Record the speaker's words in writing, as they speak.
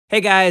Hey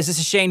guys, this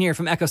is Shane here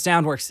from Echo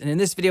Soundworks, and in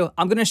this video,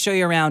 I'm going to show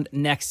you around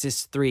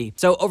Nexus 3.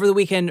 So over the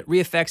weekend,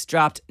 ReFX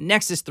dropped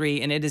Nexus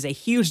 3, and it is a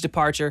huge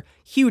departure,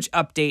 huge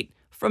update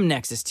from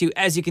Nexus 2.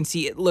 As you can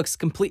see, it looks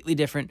completely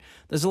different.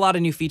 There's a lot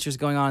of new features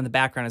going on in the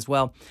background as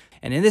well.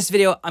 And in this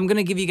video, I'm going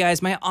to give you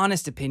guys my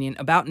honest opinion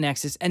about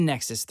Nexus and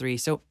Nexus 3,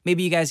 so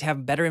maybe you guys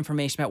have better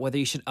information about whether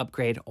you should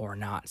upgrade or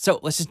not. So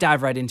let's just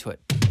dive right into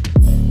it.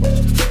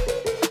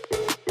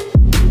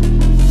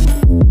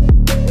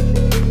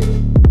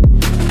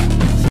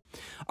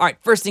 All right,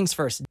 first things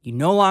first, you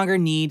no longer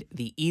need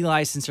the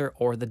e-licenser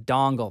or the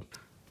dongle.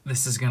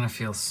 This is gonna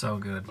feel so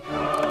good.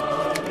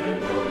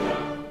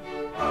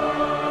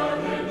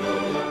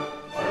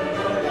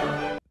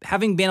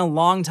 Having been a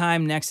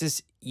long-time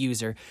Nexus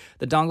user,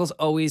 the dongle's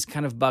always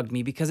kind of bugged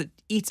me because it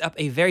eats up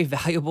a very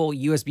valuable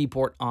USB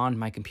port on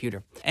my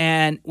computer.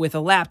 And with a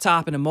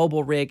laptop and a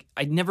mobile rig,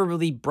 I never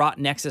really brought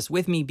Nexus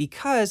with me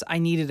because I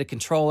needed a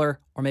controller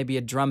or maybe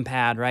a drum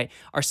pad, right?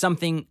 Or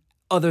something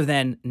other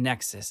than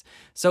Nexus.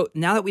 So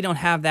now that we don't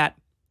have that,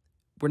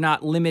 we're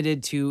not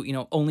limited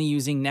to, only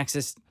using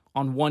Nexus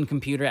on one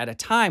computer at a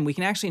time. We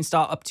can actually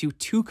install up to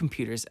 2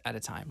 computers at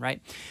a time,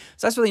 right?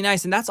 So that's really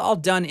nice. And that's all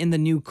done in the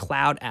new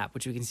Cloud app,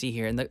 which we can see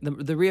here. And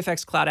the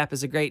ReFX Cloud app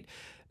is a great,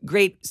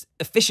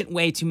 efficient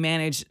way to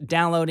manage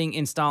downloading,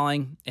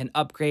 installing, and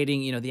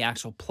upgrading, the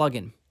actual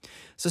plugin.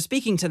 So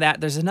speaking to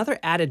that, there's another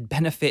added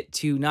benefit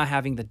to not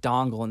having the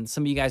dongle, and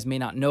some of you guys may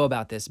not know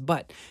about this,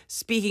 but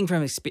speaking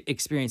from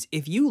experience,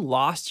 if you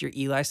lost your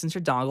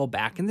e-licenser dongle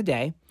back in the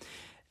day,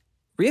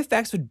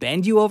 ReFX would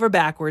bend you over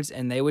backwards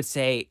and they would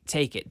say,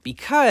 take it,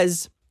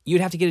 because you'd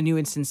have to get a new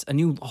instance, a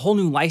whole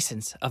new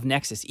license of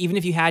Nexus. Even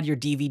if you had your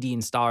DVD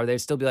installer, they'd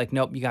still be like,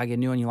 nope, you gotta get a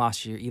new one, you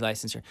lost your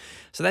e-licenser.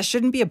 So that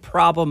shouldn't be a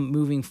problem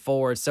moving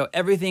forward. So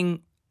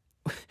everything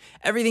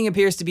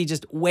appears to be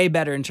just way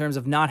better in terms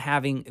of not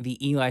having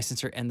the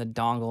e-licenser and the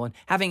dongle and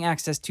having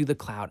access to the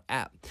Cloud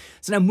app.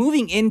 So now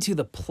moving into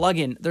the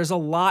plugin, there's a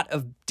lot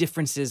of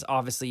differences,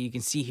 obviously. You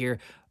can see here,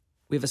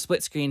 we have a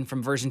split screen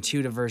from version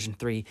 2 to version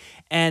 3.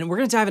 And we're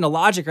going to dive into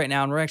Logic right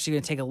now, and we're actually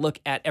going to take a look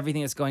at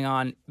everything that's going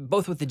on,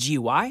 both with the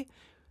GUI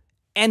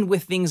and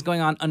with things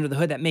going on under the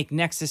hood that make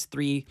Nexus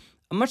 3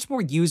 a much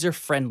more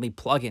user-friendly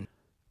plugin.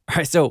 All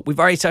right, so we've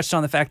already touched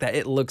on the fact that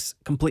it looks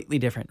completely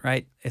different,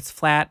 right? It's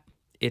flat.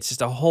 It's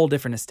just a whole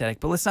different aesthetic,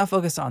 but let's not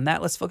focus on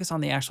that. Let's focus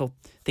on the actual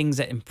things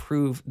that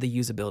improve the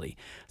usability.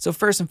 So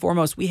first and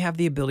foremost, we have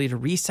the ability to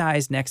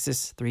resize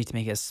Nexus 3 to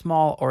make it as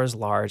small or as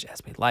large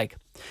as we like.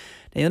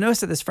 Now you'll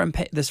notice that this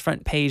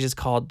front page is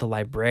called the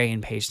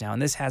librarian page now,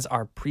 and this has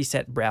our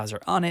preset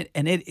browser on it,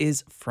 and it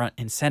is front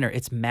and center.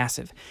 It's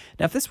massive.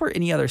 Now, if this were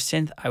any other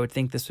synth, I would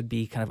think this would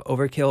be kind of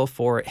overkill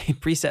for a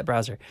preset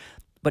browser.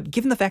 But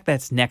given the fact that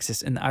it's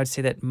Nexus, and I would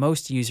say that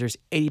most users,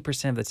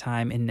 80% of the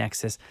time in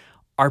Nexus,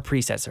 are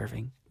preset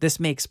surfing, this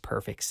makes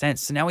perfect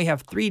sense. So now we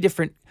have 3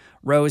 different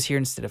rows here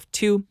instead of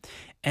 2,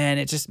 and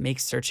it just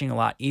makes searching a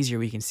lot easier.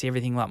 We can see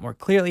everything a lot more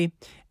clearly,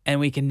 and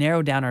we can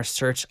narrow down our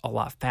search a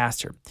lot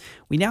faster.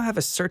 We now have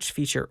a search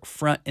feature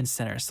front and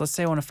center. So let's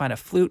say I want to find a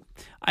flute.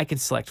 I can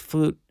select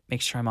flute,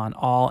 make sure I'm on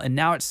all, and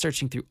now it's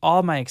searching through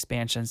all my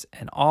expansions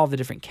and all the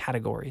different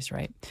categories,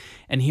 right?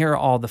 And here are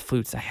all the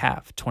flutes I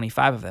have,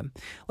 25 of them.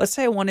 Let's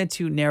say I wanted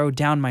to narrow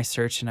down my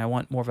search and I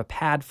want more of a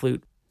pad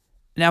flute.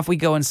 Now, if we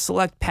go and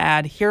select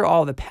pad, here are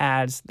all the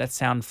pads that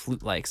sound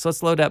flute-like. So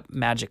let's load up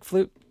Magic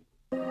Flute.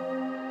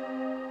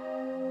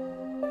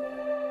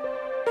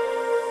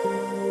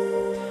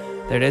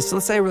 There it is. So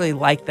let's say I really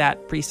like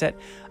that preset.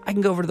 I can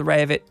go over to the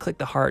right of it, click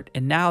the heart,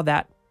 and now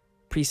that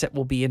preset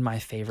will be in my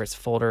favorites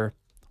folder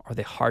or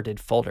the hearted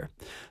folder.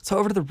 So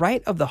over to the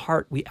right of the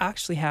heart, we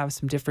actually have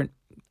some different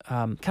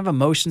kind of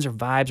emotions or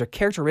vibes or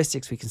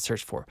characteristics we can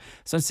search for.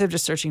 So instead of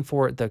just searching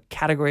for the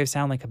category of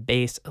sound like a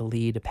bass, a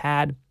lead, a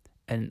pad,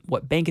 and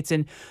what bank it's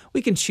in,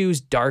 we can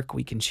choose dark.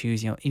 We can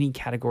choose, any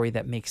category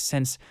that makes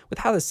sense with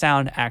how the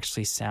sound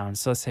actually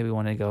sounds. So let's say we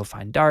want to go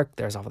find dark.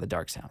 There's all of the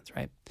dark sounds,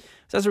 right?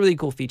 So that's a really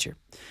cool feature.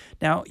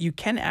 Now, you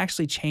can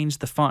actually change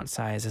the font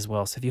size as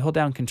well. So if you hold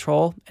down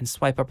Control and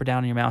swipe up or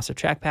down on your mouse or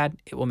trackpad,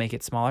 it will make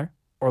it smaller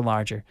or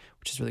larger,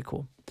 which is really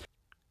cool.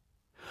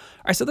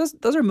 All right, so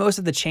those are most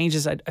of the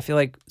changes I feel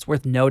like it's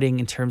worth noting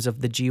in terms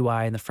of the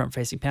GUI and the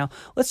front-facing panel.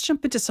 Let's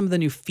jump into some of the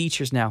new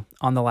features now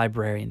on the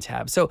Librarian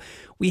tab. So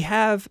we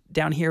have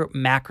down here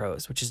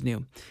macros, which is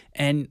new,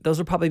 and those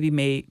will probably be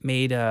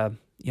made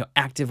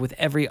active with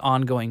every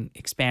ongoing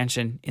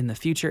expansion in the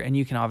future, and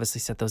you can obviously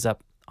set those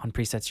up on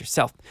presets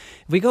yourself.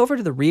 If we go over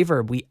to the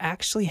reverb, we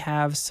actually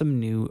have some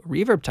new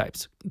reverb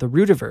types, the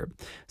Rotiverb.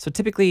 So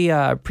typically,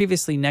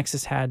 previously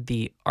Nexus had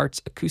the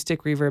Arts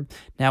acoustic reverb.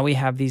 Now we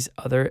have these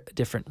other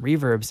different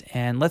reverbs,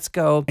 and let's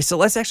go. So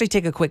let's actually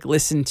take a quick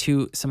listen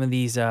to some of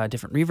these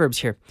different reverbs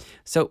here.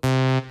 So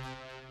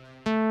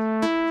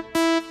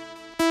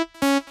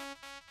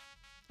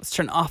let's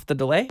turn off the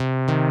delay.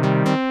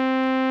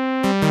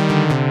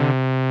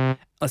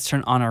 Let's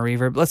turn on our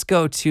reverb. Let's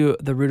go to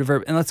the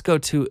Rotiverb, and let's go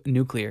to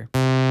nuclear.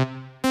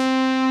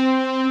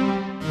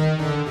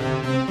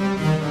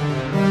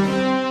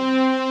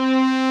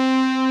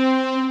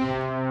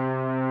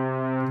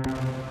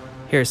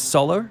 Here's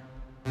Solar.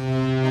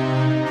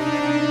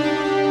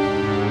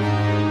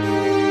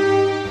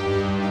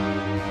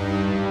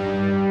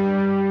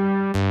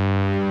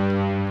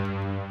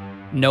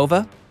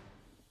 Nova.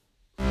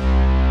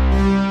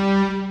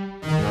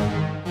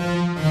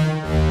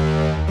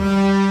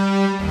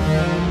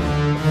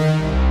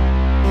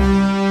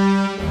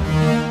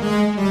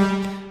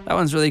 That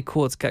one's really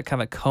cool. It's got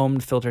kind of a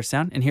combed filter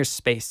sound. And here's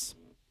Space.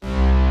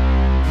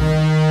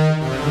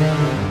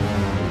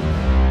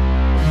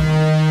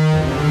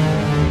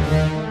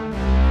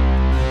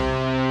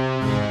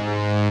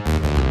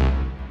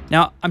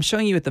 Now, I'm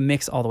showing you at the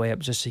mix all the way up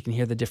just so you can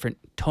hear the different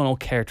tonal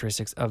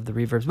characteristics of the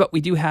reverbs, but we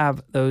do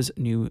have those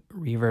new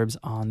reverbs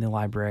on the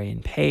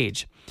librarian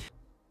page.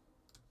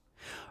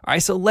 All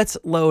right, so let's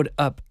load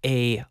up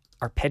a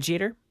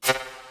arpeggiator.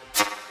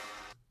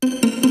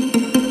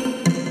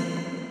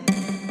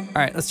 All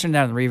right, let's turn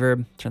down the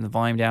reverb, turn the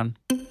volume down.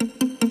 All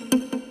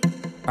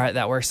right,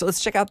 that works. So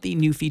let's check out the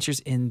new features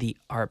in the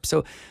ARP.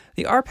 So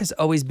the ARP has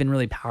always been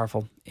really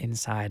powerful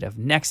inside of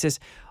Nexus.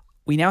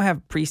 We now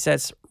have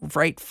presets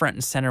right front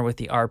and center with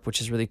the ARP,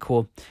 which is really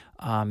cool.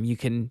 You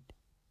can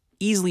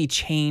easily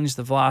change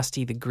the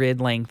velocity, the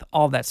grid length,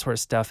 all that sort of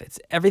stuff.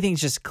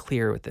 Everything's just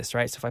clear with this,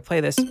 right? So if I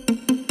play this,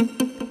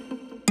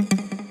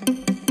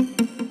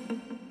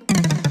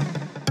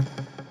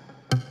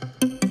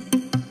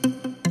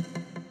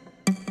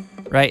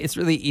 right, it's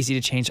really easy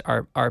to change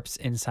ARPs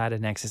inside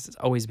of Nexus. It's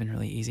always been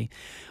really easy.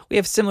 We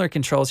have similar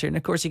controls here, and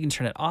of course you can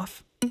turn it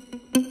off.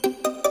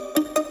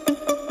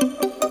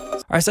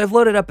 All right, so I've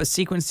loaded up a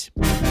sequence.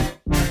 So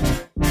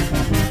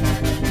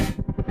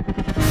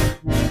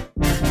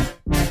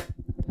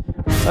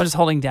I'm just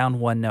holding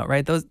down one note,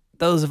 right?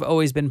 Those have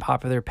always been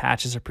popular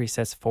patches or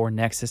presets for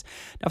Nexus.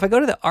 Now, if I go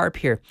to the ARP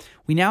here,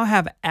 we now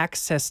have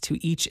access to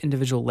each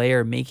individual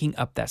layer making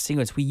up that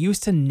sequence. We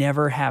used to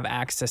never have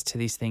access to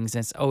these things,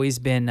 and it's always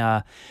been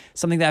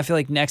something that I feel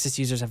like Nexus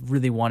users have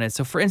really wanted.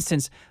 So for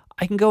instance,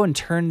 I can go and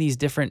turn these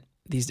different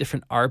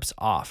ARPs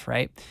off,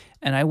 right?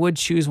 And I would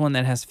choose one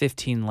that has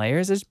 15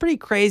 layers. It's pretty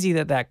crazy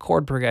that that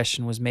chord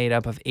progression was made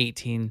up of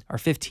 18 or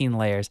 15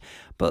 layers,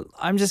 but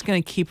I'm just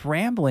going to keep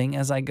rambling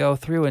as I go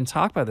through and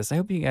talk about this. I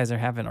hope you guys are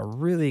having a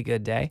really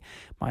good day.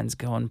 Mine's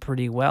going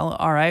pretty well.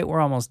 All right, we're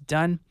almost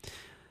done.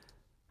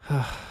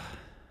 All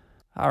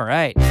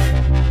right.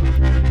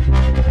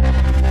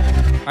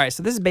 All right,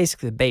 so this is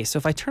basically the bass. So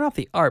if I turn off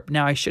the ARP,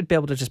 now I should be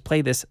able to just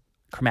play this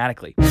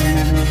chromatically.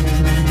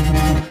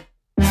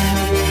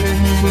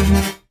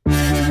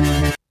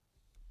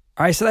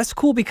 All right, so that's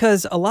cool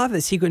because a lot of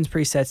the sequence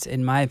presets,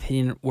 in my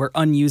opinion, were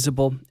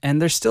unusable,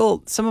 and there's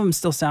still some of them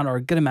still sound, or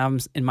a good amount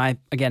of them,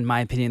 in my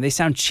opinion, they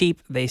sound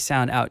cheap, they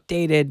sound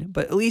outdated,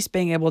 but at least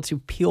being able to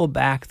peel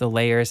back the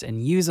layers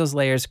and use those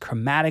layers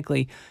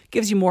chromatically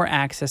gives you more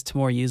access to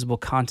more usable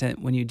content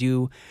when you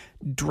do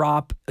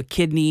drop a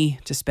kidney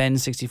to spend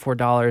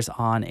 $64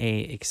 on a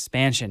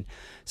expansion.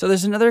 So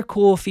there's another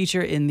cool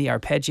feature in the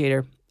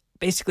arpeggiator.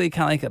 Basically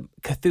kind of like a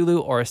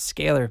Cthulhu or a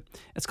scalar.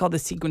 It's called the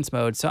sequence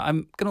mode. So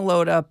I'm gonna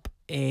load up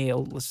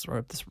we'll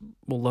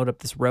load up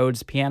this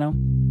Rhodes piano.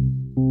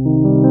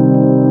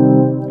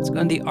 Let's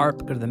go to the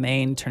ARP, go to the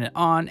main, turn it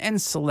on, and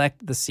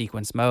select the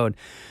sequence mode.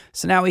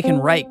 So now we can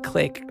right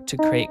click to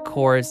create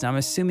chords. Now I'm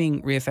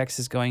assuming ReFX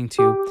is going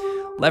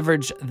to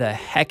leverage the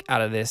heck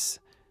out of this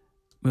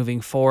moving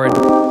forward.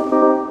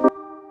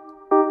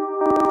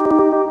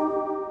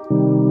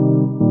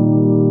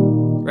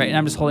 Right, and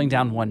I'm just holding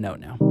down one note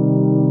now.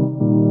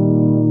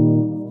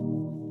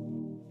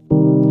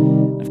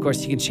 Of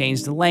course, you can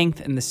change the length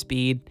and the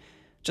speed,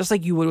 just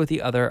like you would with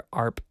the other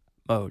ARP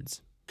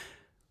modes.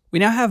 We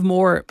now have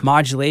more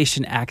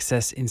modulation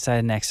access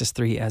inside Nexus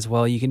 3 as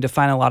well. You can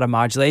define a lot of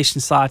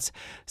modulation slots.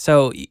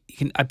 So you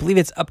can, I believe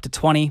it's up to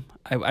 20.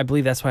 I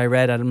believe that's what I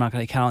read. I'm not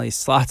going to count all these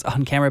slots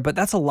on camera, but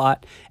that's a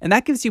lot. And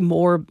that gives you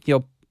more,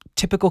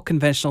 typical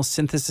conventional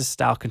synthesis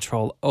style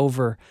control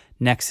over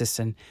Nexus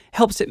and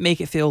helps it make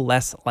it feel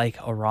less like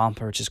a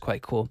romper, which is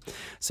quite cool.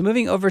 So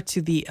moving over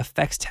to the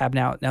effects tab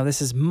now. Now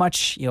this is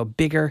much,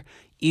 bigger,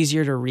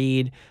 easier to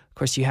read. Of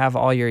course, you have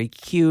all your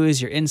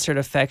EQs, your insert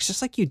effects,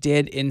 just like you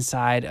did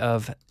inside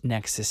of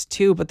Nexus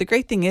 2. But the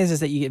great thing is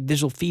that you get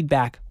visual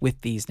feedback with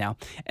these now,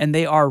 and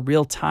they are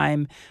real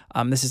time.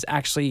 This is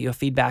actually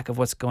feedback of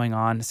what's going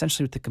on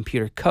essentially with the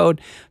computer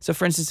code. So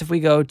for instance, if we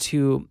go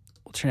to,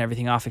 we'll turn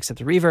everything off except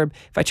the reverb.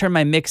 If I turn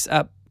my mix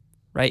up,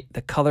 right,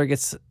 the color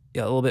gets a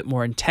little bit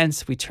more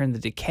intense. If we turn the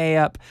decay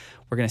up,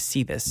 we're going to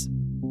see this.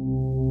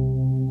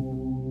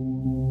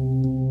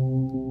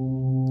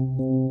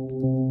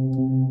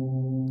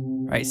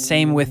 Right,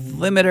 same with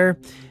limiter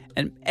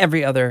and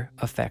every other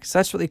effect. So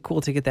that's really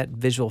cool to get that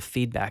visual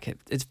feedback.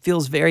 It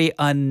feels very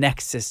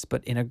un-Nexus,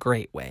 but in a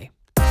great way.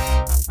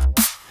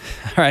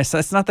 All right, so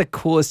that's not the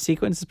coolest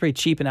sequence. It's pretty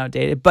cheap and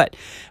outdated. But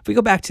if we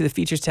go back to the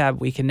features tab,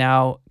 we can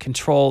now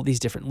control these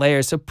different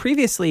layers. So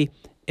previously,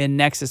 in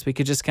Nexus, we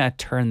could just kind of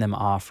turn them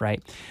off,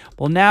 right?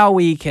 Well, now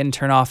we can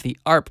turn off the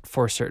ARP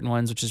for certain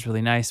ones, which is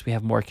really nice. We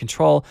have more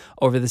control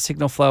over the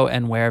signal flow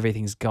and where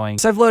everything's going.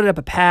 So I've loaded up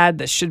a pad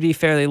that should be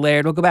fairly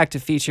layered. We'll go back to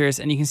features,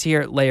 and you can see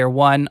here layer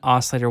 1,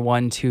 oscillator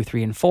 1, 2,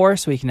 3, and 4.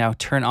 So we can now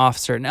turn off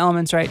certain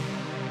elements, right?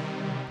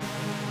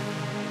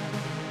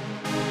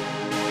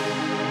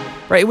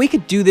 Right, we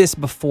could do this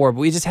before,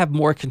 but we just have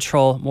more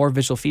control, more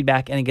visual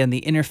feedback, and again,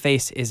 the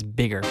interface is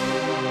bigger. All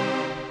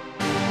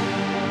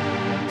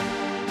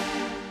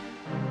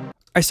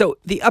right, so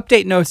the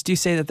update notes do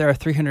say that there are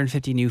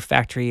 350 new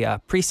factory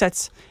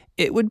presets.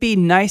 It would be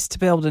nice to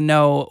be able to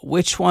know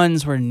which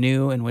ones were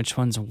new and which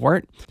ones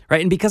weren't,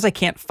 right? And because I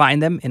can't find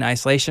them in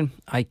isolation,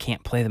 I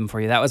can't play them for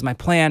you. That was my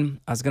plan.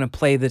 I was going to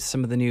play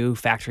some of the new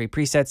factory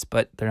presets,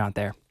 but they're not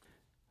there.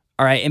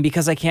 All right, and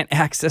because I can't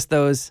access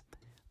those,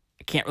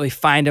 I can't really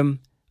find them,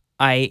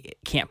 I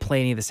can't play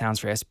any of the sounds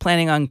for you. I was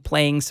planning on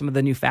playing some of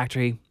the new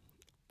factory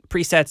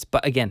presets,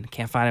 but again,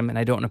 can't find them, and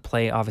I don't want to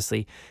play,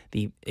 obviously,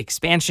 the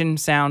expansion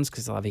sounds,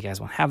 because a lot of you guys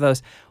won't have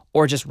those,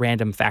 or just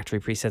random factory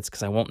presets,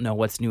 because I won't know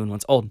what's new and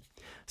what's old.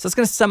 So it's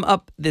going to sum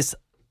up this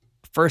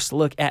first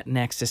look at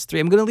Nexus 3.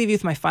 I'm going to leave you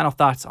with my final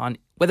thoughts on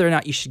whether or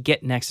not you should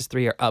get Nexus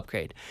 3 or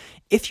upgrade.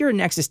 If you're a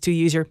Nexus 2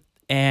 user,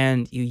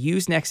 and you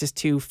use Nexus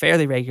 2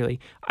 fairly regularly,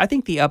 I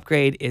think the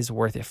upgrade is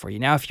worth it for you.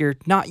 Now, if you're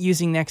not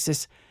using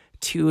Nexus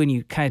 2 and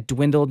you kind of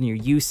dwindled and your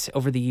use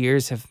over the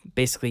years have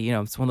basically, you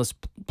know, it's one of those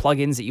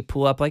plugins that you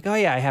pull up like, oh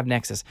yeah, I have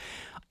Nexus.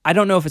 I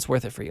don't know if it's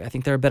worth it for you. I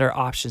think there are better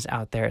options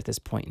out there at this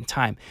point in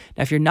time.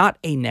 Now, if you're not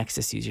a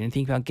Nexus user and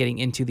think about getting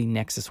into the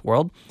Nexus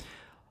world,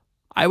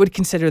 I would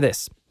consider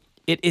this.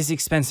 It is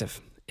expensive.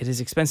 It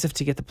is expensive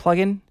to get the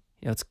plugin.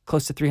 You know, it's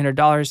close to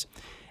 $300.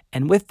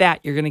 And with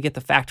that, you're going to get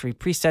the factory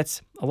presets.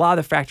 A lot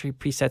of the factory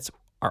presets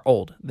are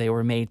old. They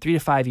were made 3 to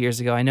 5 years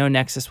ago. I know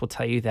Nexus will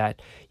tell you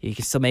that you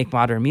can still make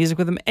modern music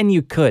with them, and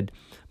you could,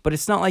 but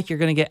it's not like you're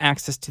going to get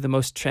access to the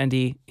most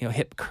trendy, you know,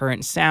 hip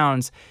current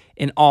sounds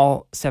in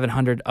all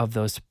 700 of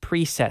those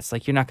presets.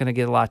 Like, you're not going to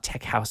get a lot of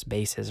tech house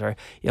basses or,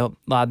 you know,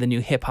 a lot of the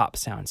new hip hop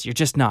sounds. You're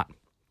just not.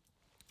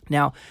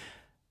 Now,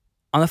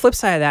 on the flip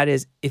side of that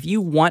is, if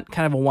you want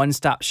kind of a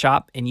one-stop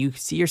shop and you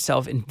see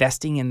yourself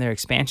investing in their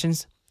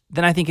expansions,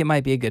 then I think it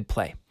might be a good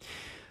play.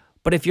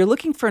 But if you're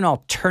looking for an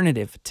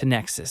alternative to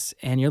Nexus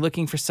and you're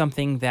looking for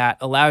something that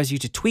allows you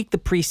to tweak the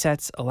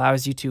presets,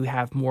 allows you to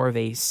have more of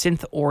a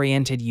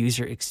synth-oriented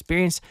user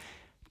experience,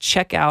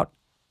 check out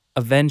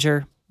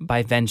Avenger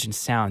by Vengeance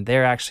Sound.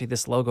 They're actually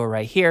this logo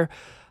right here.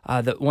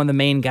 One of the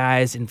main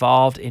guys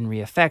involved in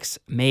ReFX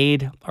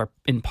made, or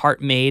in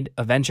part made,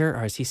 Avenger,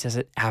 or as he says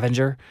it,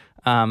 Avenger.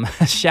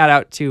 Shout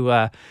out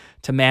to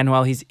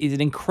Manuel. He's an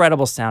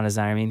incredible sound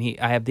designer. I mean,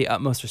 I have the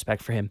utmost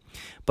respect for him.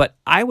 But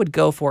I would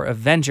go for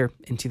Avenger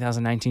in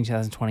 2019,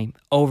 2020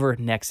 over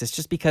Nexus,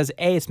 just because,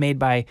 A, it's made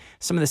by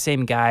some of the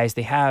same guys.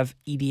 They have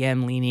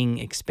EDM-leaning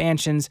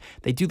expansions.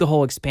 They do the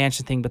whole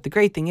expansion thing. But the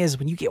great thing is,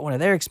 when you get one of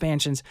their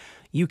expansions,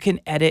 you can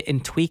edit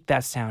and tweak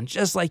that sound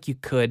just like you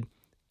could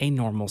a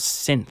normal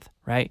synth,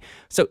 right?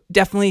 So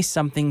definitely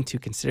something to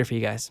consider for you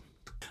guys.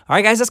 All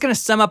right, guys, that's going to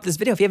sum up this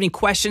video. If you have any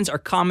questions or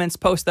comments,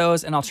 post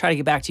those, and I'll try to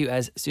get back to you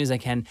as soon as I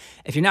can.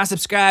 If you're not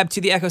subscribed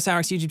to the Echo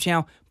Soundworks YouTube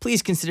channel,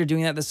 please consider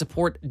doing that. The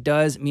support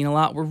does mean a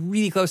lot. We're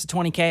really close to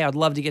 20K. I'd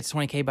love to get to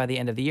 20K by the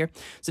end of the year.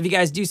 So if you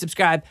guys do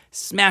subscribe,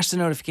 smash the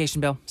notification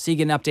bell so you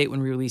get an update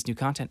when we release new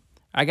content.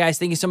 All right, guys,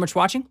 thank you so much for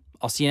watching.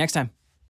 I'll see you next time.